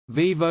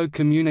Vivo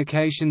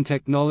Communication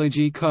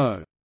Technology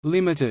Co.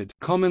 Limited,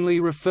 commonly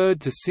referred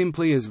to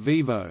simply as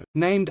Vivo,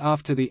 named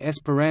after the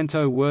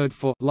Esperanto word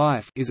for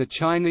life, is a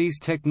Chinese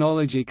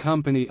technology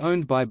company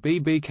owned by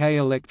BBK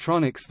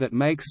Electronics that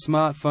makes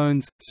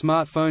smartphones,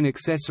 smartphone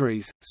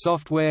accessories,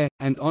 software,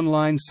 and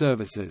online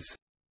services.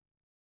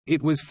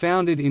 It was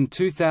founded in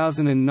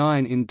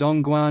 2009 in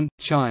Dongguan,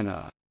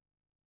 China.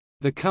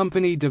 The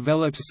company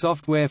develops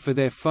software for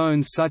their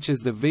phones such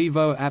as the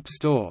Vivo App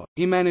Store,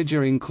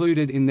 iManager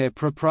included in their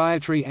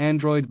proprietary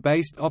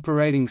Android-based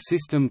operating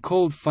system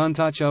called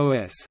FunTouch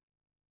OS.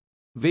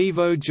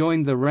 Vivo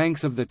joined the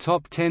ranks of the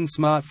top 10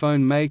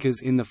 smartphone makers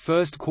in the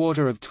first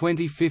quarter of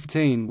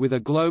 2015 with a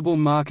global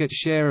market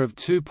share of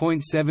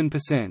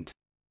 2.7%.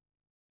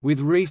 With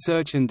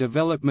research and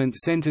development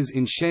centers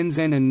in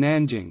Shenzhen and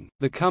Nanjing,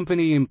 the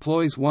company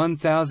employs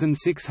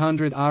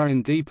 1,600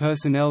 R&D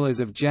personnel as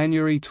of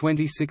January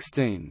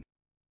 2016.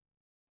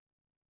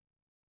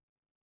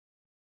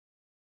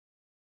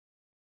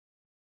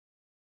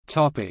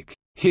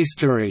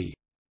 History.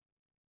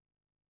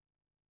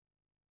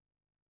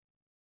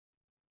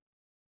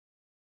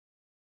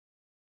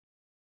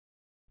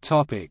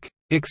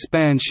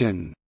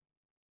 Expansion.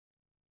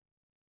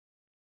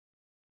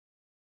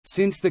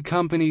 Since the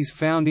company's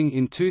founding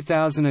in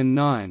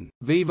 2009,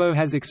 Vivo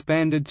has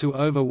expanded to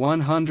over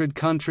 100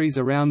 countries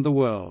around the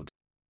world.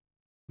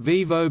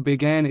 Vivo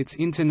began its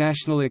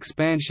international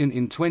expansion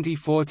in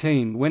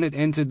 2014 when it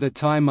entered the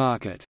Thai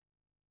market.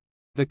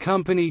 The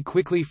company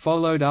quickly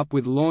followed up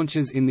with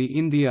launches in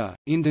India,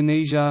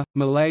 Indonesia,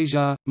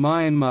 Malaysia,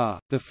 Myanmar,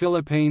 the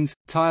Philippines,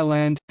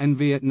 Thailand, and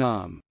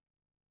Vietnam.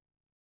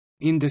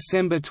 In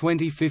December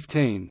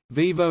 2015,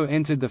 Vivo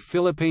entered the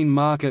Philippine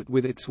market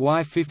with its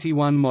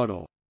Y51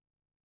 model.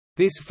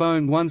 This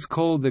phone once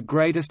called the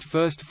greatest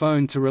first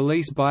phone to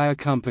release by a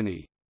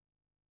company.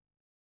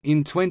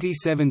 In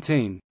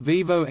 2017,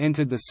 Vivo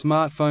entered the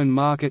smartphone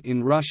market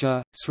in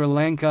Russia, Sri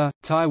Lanka,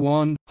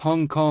 Taiwan,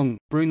 Hong Kong,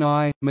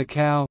 Brunei,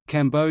 Macau,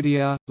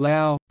 Cambodia,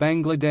 Laos,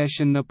 Bangladesh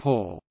and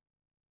Nepal.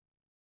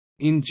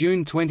 In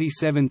June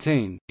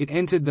 2017, it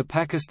entered the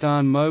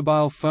Pakistan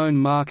mobile phone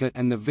market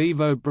and the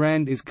Vivo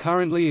brand is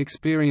currently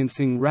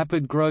experiencing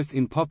rapid growth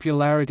in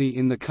popularity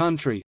in the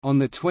country. On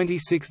the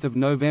 26th of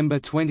November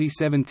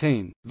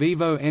 2017,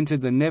 Vivo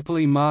entered the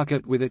Nepali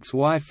market with its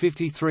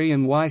Y53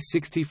 and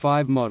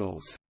Y65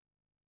 models.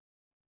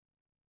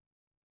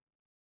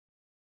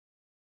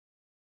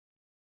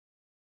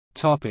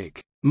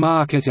 Topic: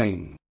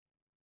 Marketing.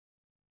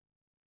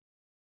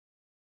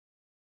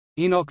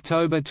 In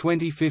October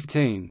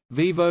 2015,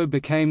 Vivo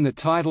became the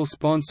title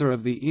sponsor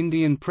of the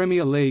Indian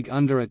Premier League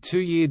under a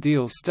 2-year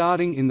deal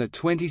starting in the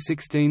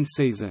 2016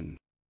 season.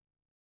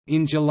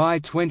 In July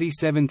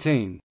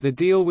 2017, the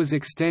deal was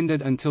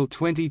extended until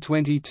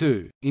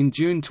 2022. In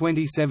June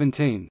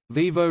 2017,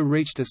 Vivo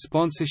reached a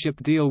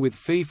sponsorship deal with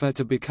FIFA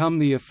to become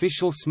the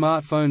official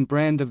smartphone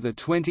brand of the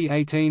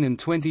 2018 and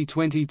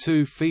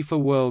 2022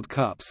 FIFA World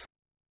Cups.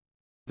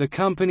 The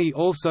company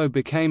also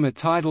became a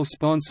title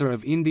sponsor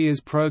of India's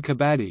Pro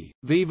Kabaddi.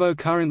 Vivo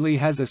currently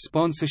has a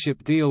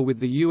sponsorship deal with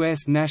the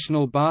U.S.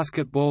 National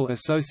Basketball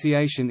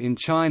Association in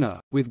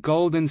China, with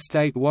Golden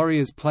State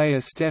Warriors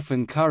player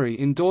Stephen Curry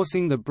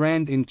endorsing the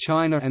brand in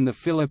China and the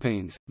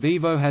Philippines.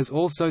 Vivo has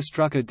also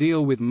struck a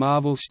deal with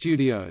Marvel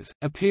Studios,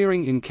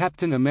 appearing in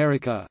Captain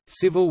America: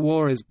 Civil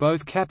War as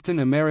both Captain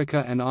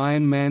America and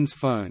Iron Man's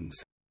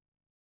phones.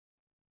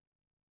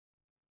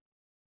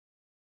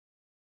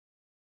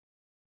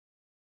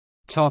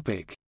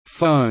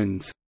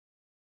 Phones.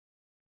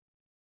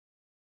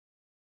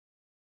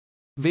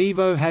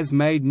 Vivo has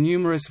made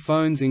numerous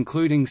phones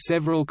including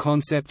several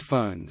concept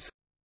phones.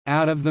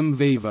 Out of them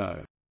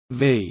Vivo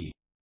V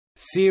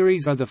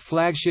series are the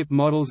flagship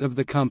models of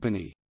the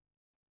company.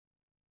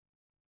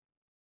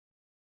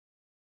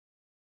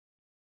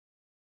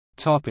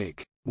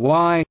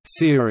 Y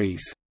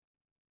series.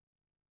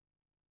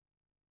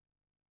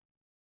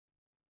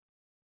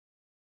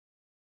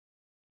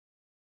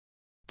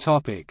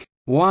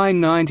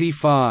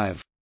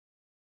 Y95.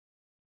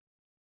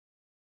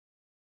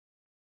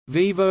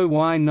 Vivo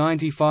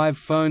Y95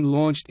 phone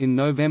launched in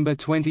November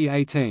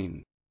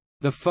 2018.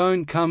 The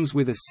phone comes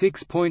with a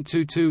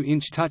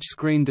 6.22-inch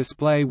touchscreen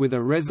display with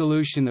a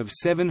resolution of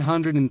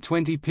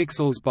 720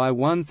 pixels by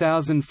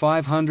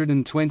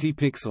 1520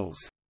 pixels.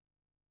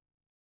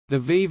 The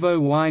Vivo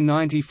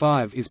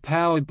Y95 is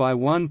powered by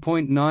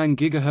 1.9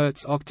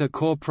 GHz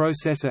octa-core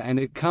processor and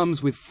it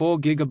comes with 4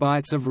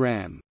 GB of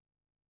RAM.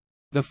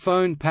 The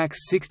phone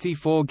packs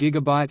 64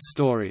 GB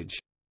storage.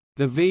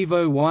 The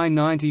Vivo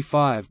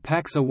Y95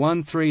 packs a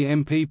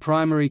 13MP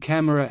primary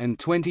camera and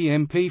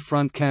 20MP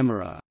front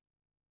camera.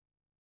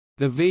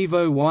 The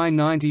Vivo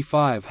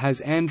Y95 has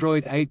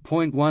Android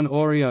 8.1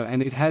 Oreo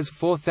and it has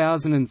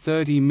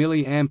 4030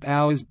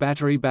 mAh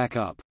battery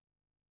backup.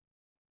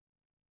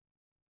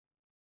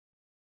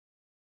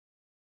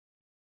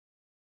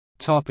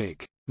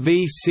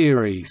 V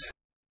series.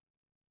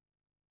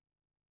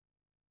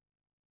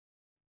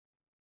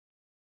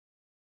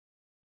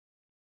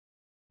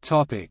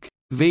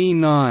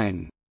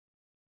 V9.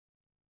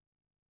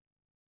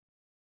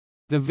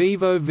 The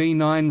Vivo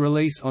V9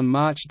 release on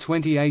March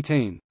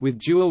 2018, with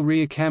dual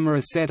rear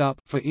camera setup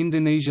for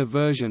Indonesia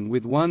version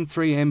with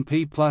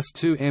 13MP plus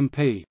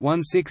 2MP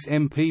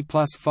 16MP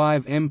plus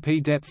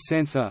 5MP depth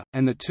sensor,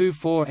 and the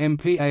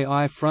 24MP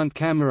AI front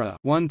camera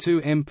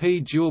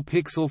 12MP dual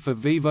pixel for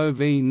Vivo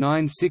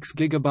V9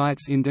 6GB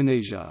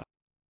Indonesia.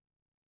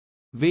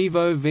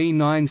 Vivo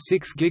V9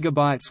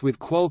 6GB with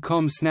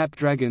Qualcomm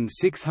Snapdragon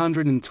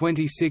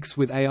 626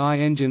 with AI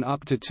engine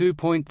up to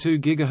 2.2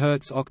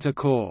 GHz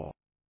octa-core.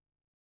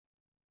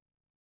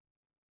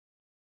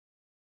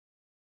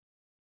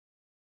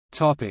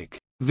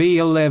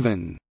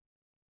 V11.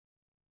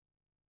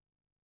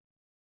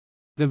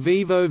 The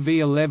Vivo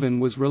V11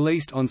 was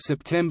released on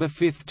September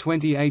 5,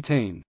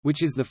 2018,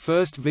 which is the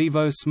first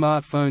Vivo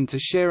smartphone to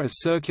share a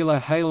circular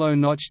halo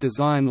notch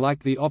design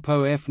like the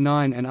Oppo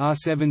F9 and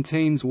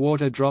R17's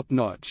water drop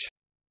notch.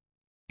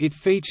 It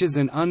features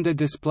an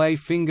under-display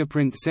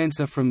fingerprint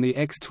sensor from the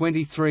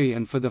X23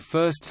 and for the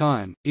first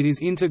time, it is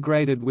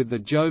integrated with the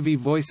Jovi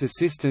voice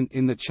assistant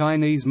in the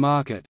Chinese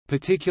market,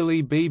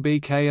 particularly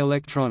BBK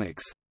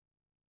Electronics.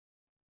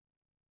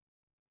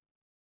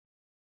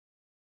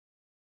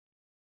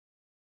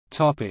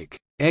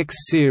 X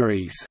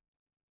series.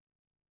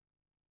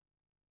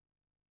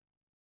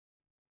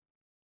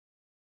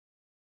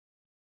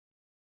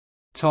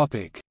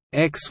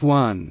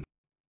 X1.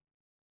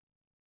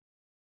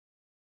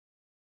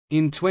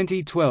 In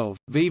 2012,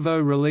 Vivo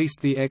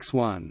released the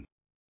X1.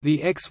 The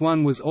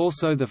X1 was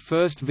also the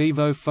first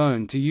Vivo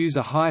phone to use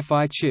a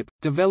Hi-Fi chip,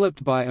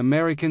 developed by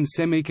American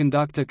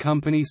semiconductor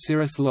company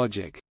Cirrus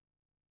Logic.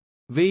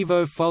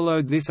 Vivo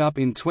followed this up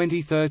in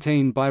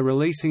 2013 by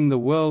releasing the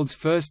world's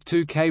first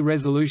 2K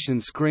resolution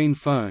screen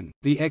phone,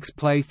 the X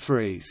Play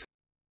 3s.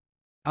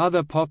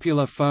 Other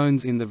popular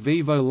phones in the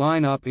Vivo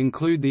lineup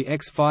include the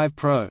X5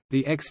 Pro,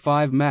 the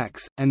X5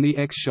 Max, and the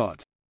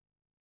X-Shot.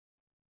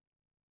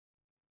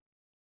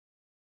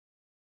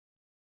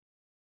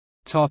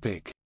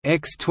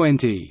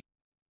 X20.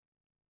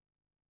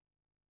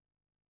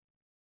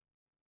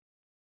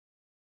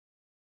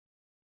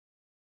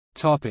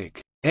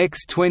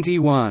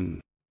 X21.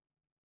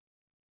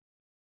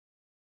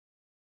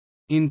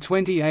 In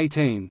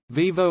 2018,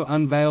 Vivo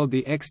unveiled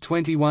the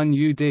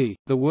X21 UD,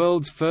 the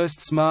world's first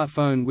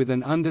smartphone with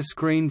an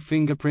under-screen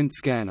fingerprint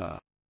scanner.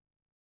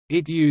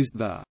 It used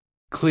the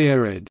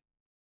 «cleared»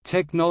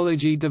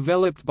 technology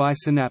developed by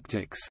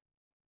Synaptics.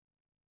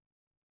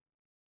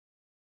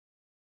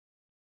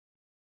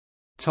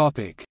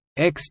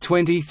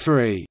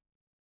 X23.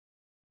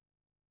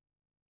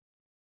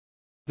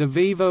 The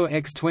Vivo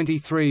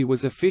X23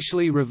 was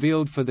officially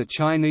revealed for the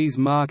Chinese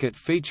market,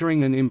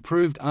 featuring an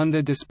improved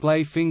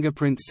under-display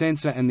fingerprint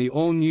sensor and the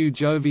all-new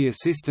Jovi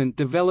assistant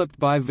developed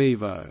by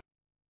Vivo.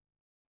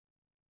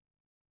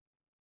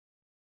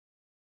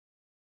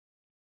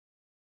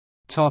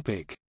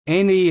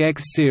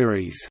 Nex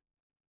series.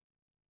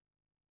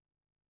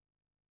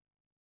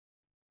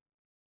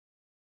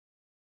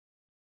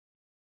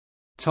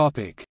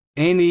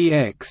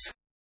 NEX.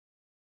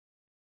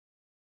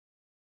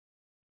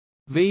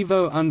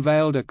 Vivo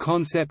unveiled a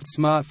concept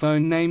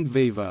smartphone named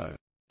Vivo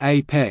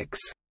Apex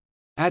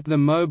at the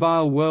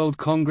Mobile World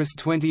Congress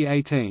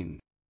 2018.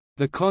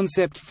 The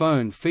concept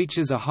phone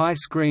features a high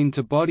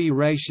screen-to-body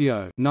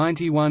ratio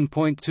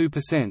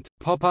 91.2%,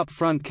 pop-up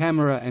front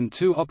camera and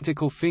two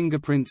optical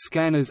fingerprint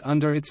scanners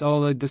under its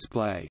OLED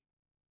display.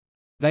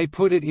 They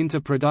put it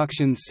into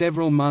production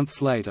several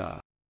months later.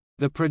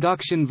 The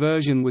production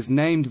version was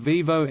named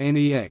Vivo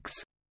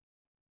NEX.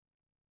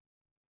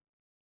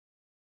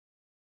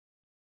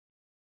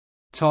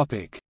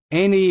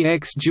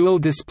 NEX Dual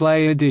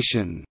Display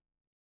Edition.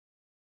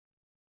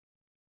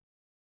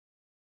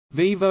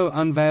 Vivo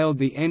unveiled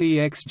the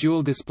NEX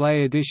Dual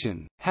Display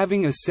Edition,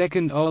 having a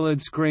second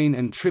OLED screen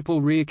and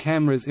triple rear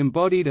cameras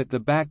embodied at the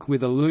back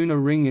with a lunar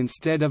ring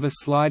instead of a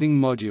sliding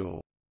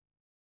module.